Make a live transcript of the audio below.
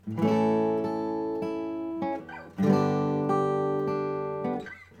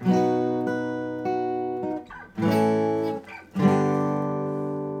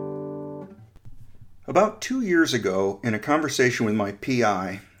About 2 years ago, in a conversation with my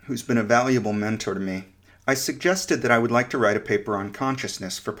PI, who's been a valuable mentor to me, I suggested that I would like to write a paper on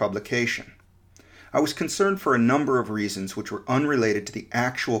consciousness for publication. I was concerned for a number of reasons which were unrelated to the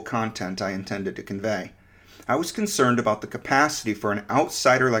actual content I intended to convey. I was concerned about the capacity for an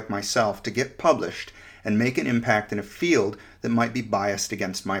outsider like myself to get published and make an impact in a field that might be biased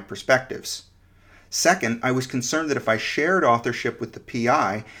against my perspectives. Second, I was concerned that if I shared authorship with the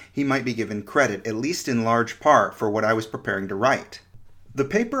PI, he might be given credit, at least in large part, for what I was preparing to write. The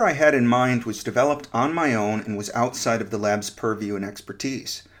paper I had in mind was developed on my own and was outside of the lab's purview and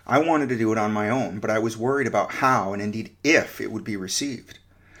expertise. I wanted to do it on my own, but I was worried about how, and indeed if, it would be received.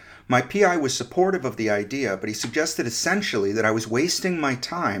 My PI was supportive of the idea, but he suggested essentially that I was wasting my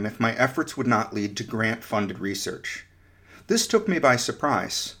time if my efforts would not lead to grant-funded research. This took me by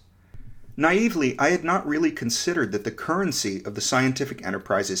surprise. Naively, I had not really considered that the currency of the scientific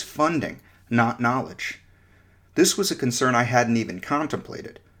enterprise is funding, not knowledge. This was a concern I hadn't even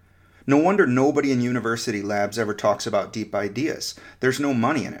contemplated. No wonder nobody in university labs ever talks about deep ideas. There's no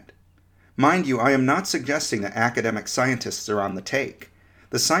money in it. Mind you, I am not suggesting that academic scientists are on the take.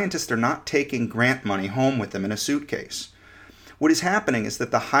 The scientists are not taking grant money home with them in a suitcase. What is happening is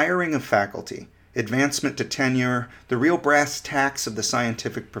that the hiring of faculty, advancement to tenure, the real brass tacks of the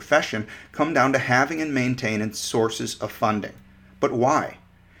scientific profession come down to having and maintaining sources of funding. But why?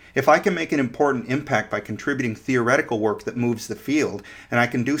 If I can make an important impact by contributing theoretical work that moves the field, and I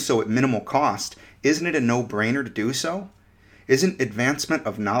can do so at minimal cost, isn't it a no-brainer to do so? Isn't advancement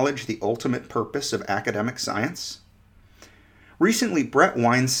of knowledge the ultimate purpose of academic science? Recently, Bret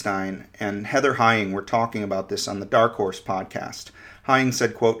Weinstein and Heather Heying were talking about this on the Dark Horse podcast. Heying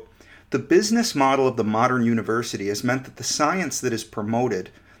said, quote, "The business model of the modern university has meant that the science that is promoted,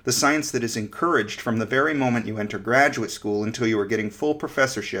 the science that is encouraged from the very moment you enter graduate school until you are getting full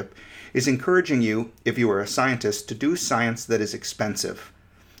professorship, is encouraging you, if you are a scientist, to do science that is expensive."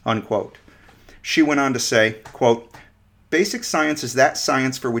 Unquote. She went on to say, quote, "Basic science is that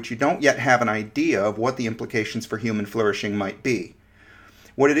science for which you don't yet have an idea of what the implications for human flourishing might be.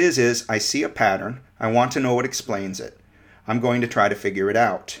 What it is I see a pattern, I want to know what explains it. I'm going to try to figure it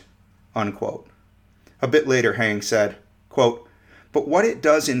out." Unquote. A bit later, Heying said, quote, "But what it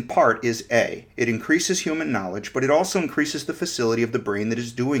does in part is A, it increases human knowledge, but it also increases the facility of the brain that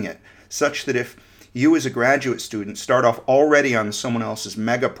is doing it, such that if you as a graduate student start off already on someone else's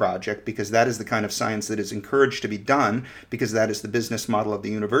mega project, because that is the kind of science that is encouraged to be done, because that is the business model of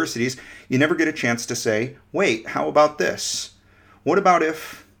the universities, you never get a chance to say, wait, how about this? What about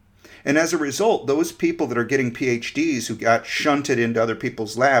if..." And as a result, those people that are getting PhDs who got shunted into other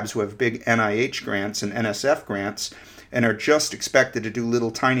people's labs who have big NIH grants and NSF grants and are just expected to do little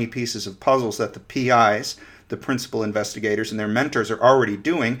tiny pieces of puzzles that the PIs, the principal investigators, and their mentors are already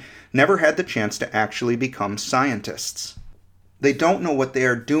doing, never had the chance to actually become scientists. They don't know what they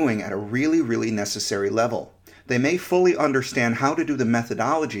are doing at a really, really necessary level. They may fully understand how to do the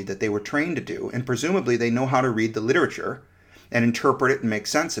methodology that they were trained to do, and presumably they know how to read the literature and interpret it and make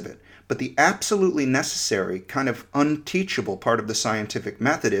sense of it. But the absolutely necessary, kind of unteachable part of the scientific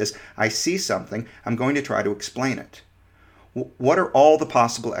method is, I see something, I'm going to try to explain it. What are all the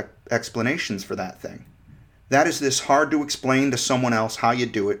possible explanations for that thing? That is this hard to explain to someone else how you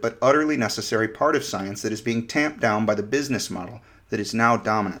do it, but utterly necessary part of science that is being tamped down by the business model that is now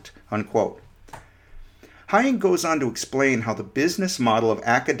dominant." Unquote. Heying goes on to explain how the business model of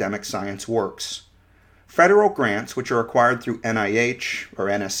academic science works. Federal grants, which are acquired through NIH or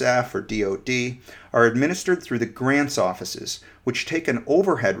NSF or DoD, are administered through the grants offices, which take an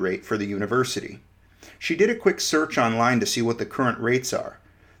overhead rate for the university. She did a quick search online to see what the current rates are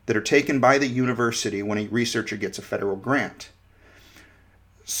that are taken by the university when a researcher gets a federal grant.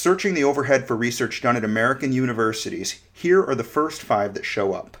 Searching the overhead for research done at American universities, here are the first 5 that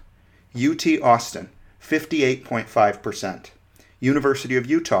show up. UT Austin, 58.5%. University of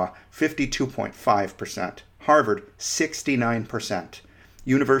Utah, 52.5%. Harvard, 69%.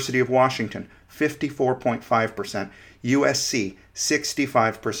 University of Washington, 54.5%. USC,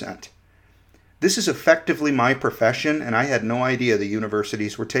 65%. This is effectively my profession, and I had no idea the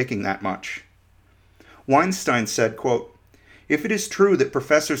universities were taking that much. Weinstein said, quote, "If it is true that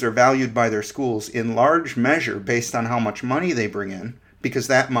professors are valued by their schools in large measure based on how much money they bring in, because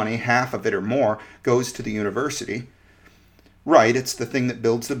that money, half of it or more, goes to the university, right, it's the thing that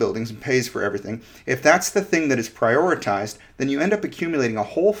builds the buildings and pays for everything. If that's the thing that is prioritized, then you end up accumulating a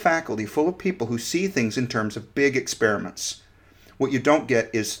whole faculty full of people who see things in terms of big experiments. What you don't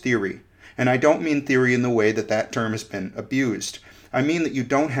get is theory. And I don't mean theory in the way that that term has been abused. I mean that you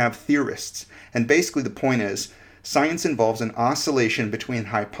don't have theorists. And basically the point is, Science involves an oscillation between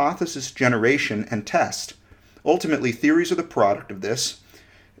hypothesis generation and test. Ultimately, theories are the product of this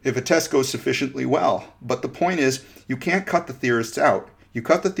if a test goes sufficiently well. But the point is, you can't cut the theorists out. You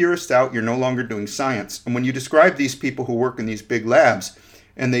cut the theorists out, you're no longer doing science. And when you describe these people who work in these big labs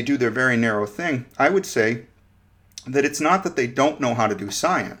and they do their very narrow thing, I would say that it's not that they don't know how to do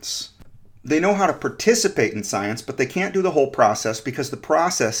science. They know how to participate in science, but they can't do the whole process because the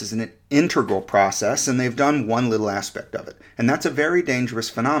process is an integral process and they've done one little aspect of it. And that's a very dangerous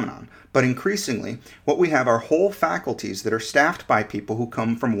phenomenon. But increasingly, what we have are whole faculties that are staffed by people who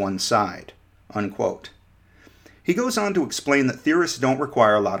come from one side." Unquote. He goes on to explain that theorists don't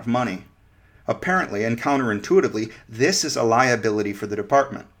require a lot of money. Apparently, and counterintuitively, this is a liability for the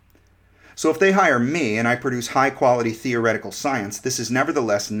department. So if they hire me and I produce high-quality theoretical science, this is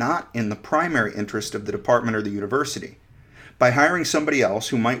nevertheless not in the primary interest of the department or the university. By hiring somebody else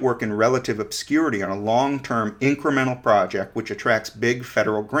who might work in relative obscurity on a long-term incremental project which attracts big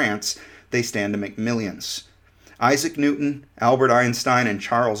federal grants, they stand to make millions. Isaac Newton, Albert Einstein, and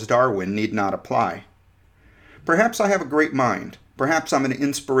Charles Darwin need not apply. Perhaps I have a great mind. Perhaps I'm an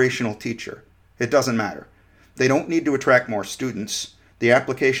inspirational teacher. It doesn't matter. They don't need to attract more students. The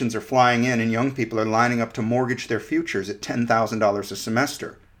applications are flying in and young people are lining up to mortgage their futures at $10,000 a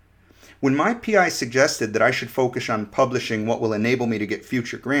semester. When my PI suggested that I should focus on publishing what will enable me to get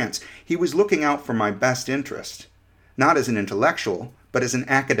future grants, he was looking out for my best interest. Not as an intellectual, but as an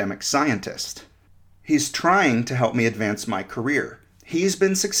academic scientist. He's trying to help me advance my career. He's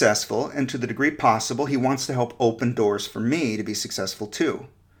been successful, and to the degree possible, he wants to help open doors for me to be successful too.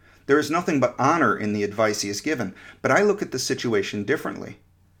 There is nothing but honor in the advice he has given, but I look at the situation differently.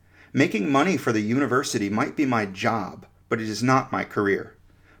 Making money for the university might be my job, but it is not my career.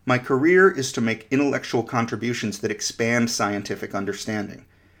 My career is to make intellectual contributions that expand scientific understanding.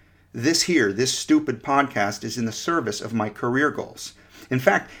 This stupid podcast is in the service of my career goals. In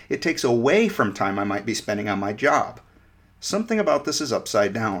fact, it takes away from time I might be spending on my job. Something about this is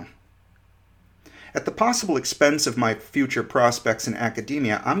upside down. At the possible expense of my future prospects in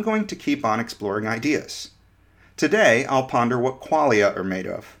academia, I'm going to keep on exploring ideas. Today, I'll ponder what qualia are made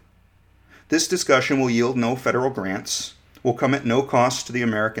of. This discussion will yield no federal grants, will come at no cost to the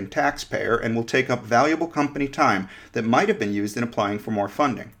American taxpayer, and will take up valuable company time that might have been used in applying for more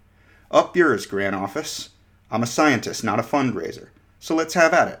funding. Up yours, Grant Office. I'm a scientist, not a fundraiser. So let's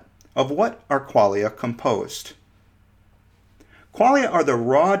have at it. Of what are qualia composed? Qualia are the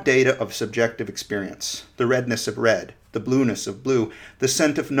raw data of subjective experience, the redness of red, the blueness of blue, the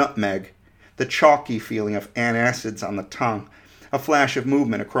scent of nutmeg, the chalky feeling of antacids on the tongue, a flash of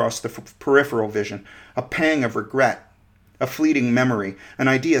movement across the peripheral vision, a pang of regret, a fleeting memory, an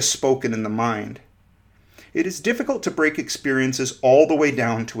idea spoken in the mind. It is difficult to break experiences all the way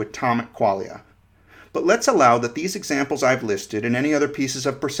down to atomic qualia. But let's allow that these examples I've listed and any other pieces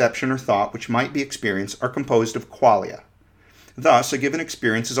of perception or thought which might be experienced are composed of qualia. Thus, a given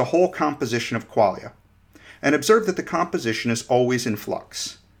experience is a whole composition of qualia. And observe that the composition is always in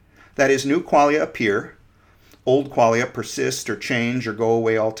flux. That is, new qualia appear, old qualia persist or change or go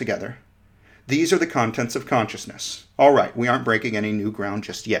away altogether. These are the contents of consciousness. All right, we aren't breaking any new ground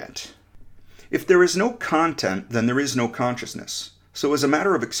just yet. If there is no content, then there is no consciousness. So as a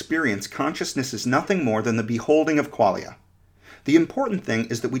matter of experience, consciousness is nothing more than the beholding of qualia. The important thing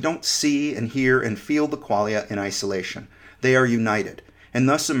is that we don't see and hear and feel the qualia in isolation. They are united, and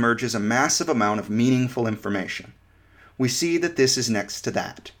thus emerges a massive amount of meaningful information. We see that this is next to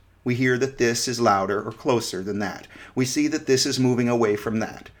that. We hear that this is louder or closer than that. We see that this is moving away from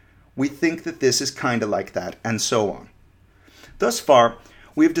that. We think that this is kind of like that, and so on. Thus far,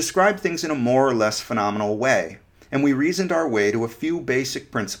 we have described things in a more or less phenomenal way, and we reasoned our way to a few basic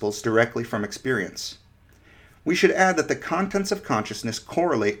principles directly from experience. We should add that the contents of consciousness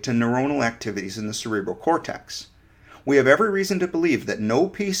correlate to neuronal activities in the cerebral cortex. We have every reason to believe that no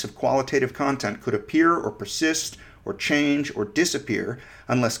piece of qualitative content could appear or persist or change or disappear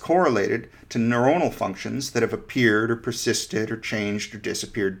unless correlated to neuronal functions that have appeared or persisted or changed or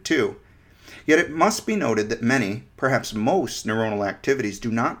disappeared too. Yet it must be noted that many, perhaps most, neuronal activities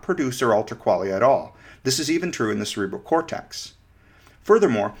do not produce or alter qualia at all. This is even true in the cerebral cortex.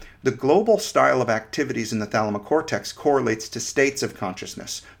 Furthermore, the global style of activities in the thalamocortex correlates to states of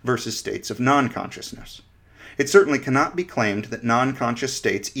consciousness versus states of non-consciousness. It certainly cannot be claimed that non-conscious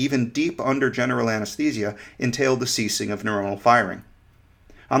states, even deep under general anesthesia, entail the ceasing of neuronal firing.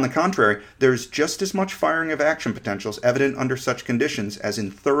 On the contrary, there is just as much firing of action potentials evident under such conditions as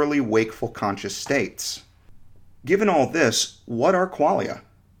in thoroughly wakeful conscious states. Given all this, what are qualia?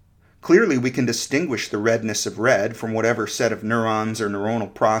 Clearly, we can distinguish the redness of red from whatever set of neurons or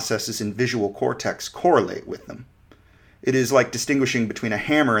neuronal processes in visual cortex correlate with them. It is like distinguishing between a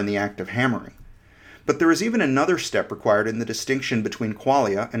hammer and the act of hammering. But there is even another step required in the distinction between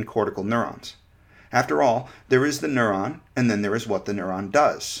qualia and cortical neurons. After all, there is the neuron, and then there is what the neuron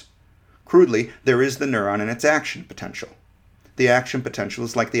does. Crudely, there is the neuron and its action potential. The action potential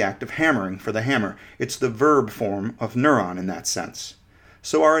is like the act of hammering for the hammer. It's the verb form of neuron in that sense.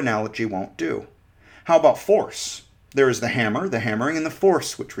 So our analogy won't do. How about force? There is the hammer, the hammering, and the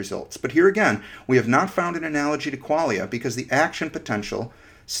force which results. But here again, we have not found an analogy to qualia because the action potential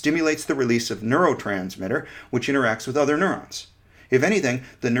stimulates the release of neurotransmitter, which interacts with other neurons. If anything,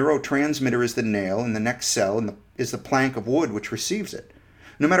 the neurotransmitter is the nail, and the next cell is the plank of wood which receives it.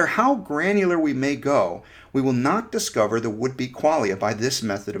 No matter how granular we may go, we will not discover the would-be qualia by this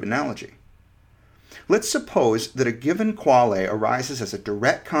method of analogy. Let's suppose that a given quale arises as a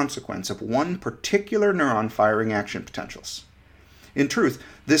direct consequence of one particular neuron firing action potentials. In truth,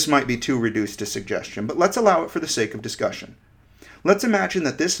 this might be too reduced to suggestion, but let's allow it for the sake of discussion. Let's imagine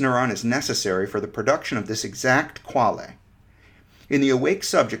that this neuron is necessary for the production of this exact quale. In the awake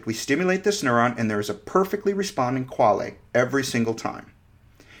subject, we stimulate this neuron and there is a perfectly responding quale every single time.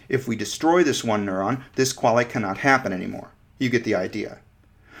 If we destroy this one neuron, this quale cannot happen anymore. You get the idea.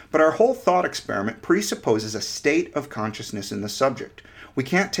 But our whole thought experiment presupposes a state of consciousness in the subject. We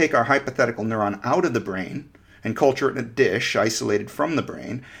can't take our hypothetical neuron out of the brain and culture it in a dish isolated from the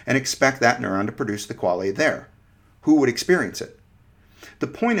brain and expect that neuron to produce the quale there. Who would experience it? The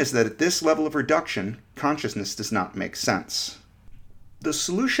point is that at this level of reduction, consciousness does not make sense. The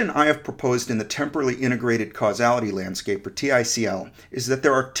solution I have proposed in the temporally integrated causality landscape, or TICL, is that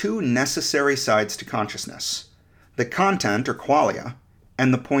there are two necessary sides to consciousness: the content, or qualia,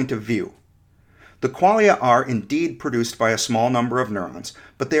 and the point of view. The qualia are indeed produced by a small number of neurons,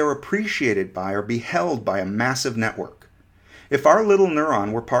 but they are appreciated by or beheld by a massive network. If our little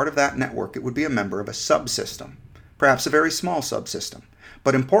neuron were part of that network, it would be a member of a subsystem, perhaps a very small subsystem.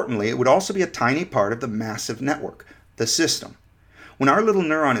 But importantly, it would also be a tiny part of the massive network, the system. When our little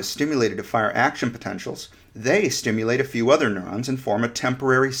neuron is stimulated to fire action potentials, they stimulate a few other neurons and form a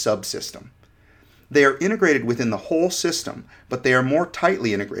temporary subsystem. They are integrated within the whole system, but they are more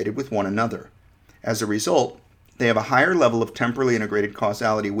tightly integrated with one another. As a result, they have a higher level of temporally integrated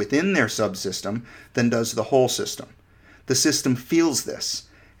causality within their subsystem than does the whole system. The system feels this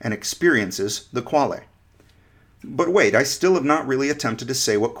and experiences the quale. But wait, I still have not really attempted to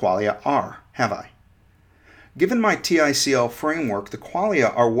say what qualia are, have I? Given my TICL framework, the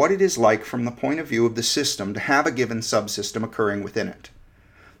qualia are what it is like from the point of view of the system to have a given subsystem occurring within it.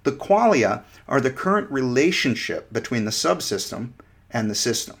 The qualia are the current relationship between the subsystem and the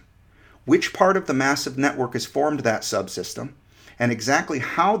system. Which part of the massive network has formed that subsystem, and exactly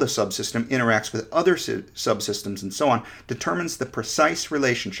how the subsystem interacts with other subsystems and so on, determines the precise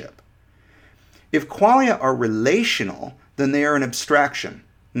relationship. If qualia are relational, then they are an abstraction,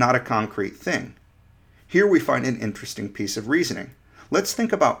 not a concrete thing. Here we find an interesting piece of reasoning. Let's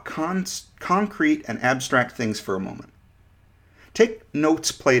think about concrete and abstract things for a moment. Take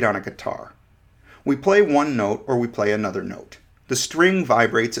notes played on a guitar. We play one note or we play another note. The string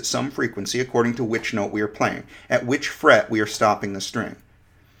vibrates at some frequency according to which note we are playing, at which fret we are stopping the string.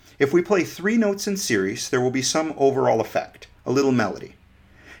 If we play 3 notes in series, there will be some overall effect, a little melody.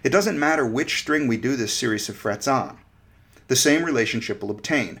 It doesn't matter which string we do this series of frets on. The same relationship will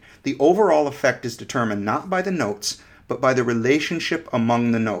obtain. The overall effect is determined not by the notes, but by the relationship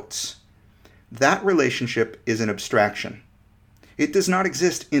among the notes. That relationship is an abstraction. It does not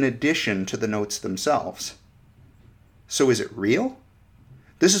exist in addition to the notes themselves. So is it real?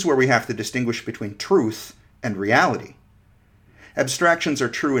 This is where we have to distinguish between truth and reality. Abstractions are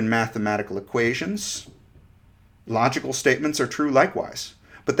true in mathematical equations. Logical statements are true likewise.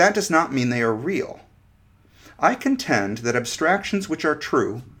 But that does not mean they are real. I contend that abstractions which are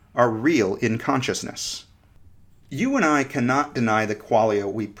true are real in consciousness. You and I cannot deny the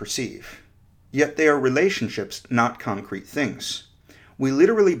qualia we perceive, yet they are relationships, not concrete things. We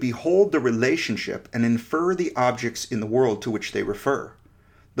literally behold the relationship and infer the objects in the world to which they refer.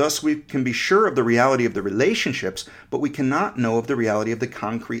 Thus, we can be sure of the reality of the relationships, but we cannot know of the reality of the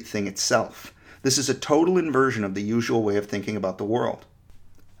concrete thing itself. This is a total inversion of the usual way of thinking about the world.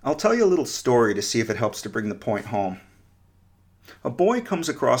 I'll tell you a little story to see if it helps to bring the point home. A boy comes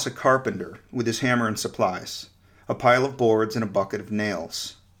across a carpenter with his hammer and supplies, a pile of boards and a bucket of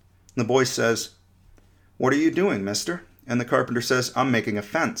nails. The boy says, "What are you doing, mister?" And the carpenter says, "I'm making a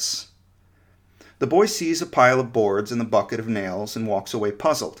fence." The boy sees a pile of boards and the bucket of nails and walks away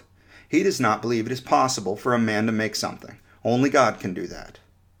puzzled. He does not believe it is possible for a man to make something. Only God can do that.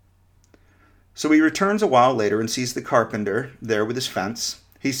 So he returns a while later and sees the carpenter there with his fence.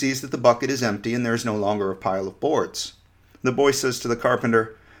 He sees that the bucket is empty and there is no longer a pile of boards. The boy says to the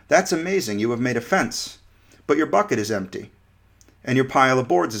carpenter, "That's amazing, you have made a fence, but your bucket is empty, and your pile of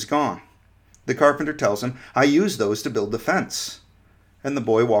boards is gone." The carpenter tells him, "I used those to build the fence." And the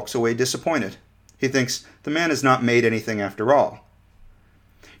boy walks away disappointed. He thinks the man has not made anything after all.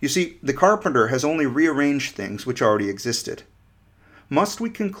 You see, the carpenter has only rearranged things which already existed. Must we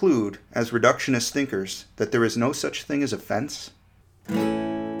conclude, as reductionist thinkers, that there is no such thing as a fence?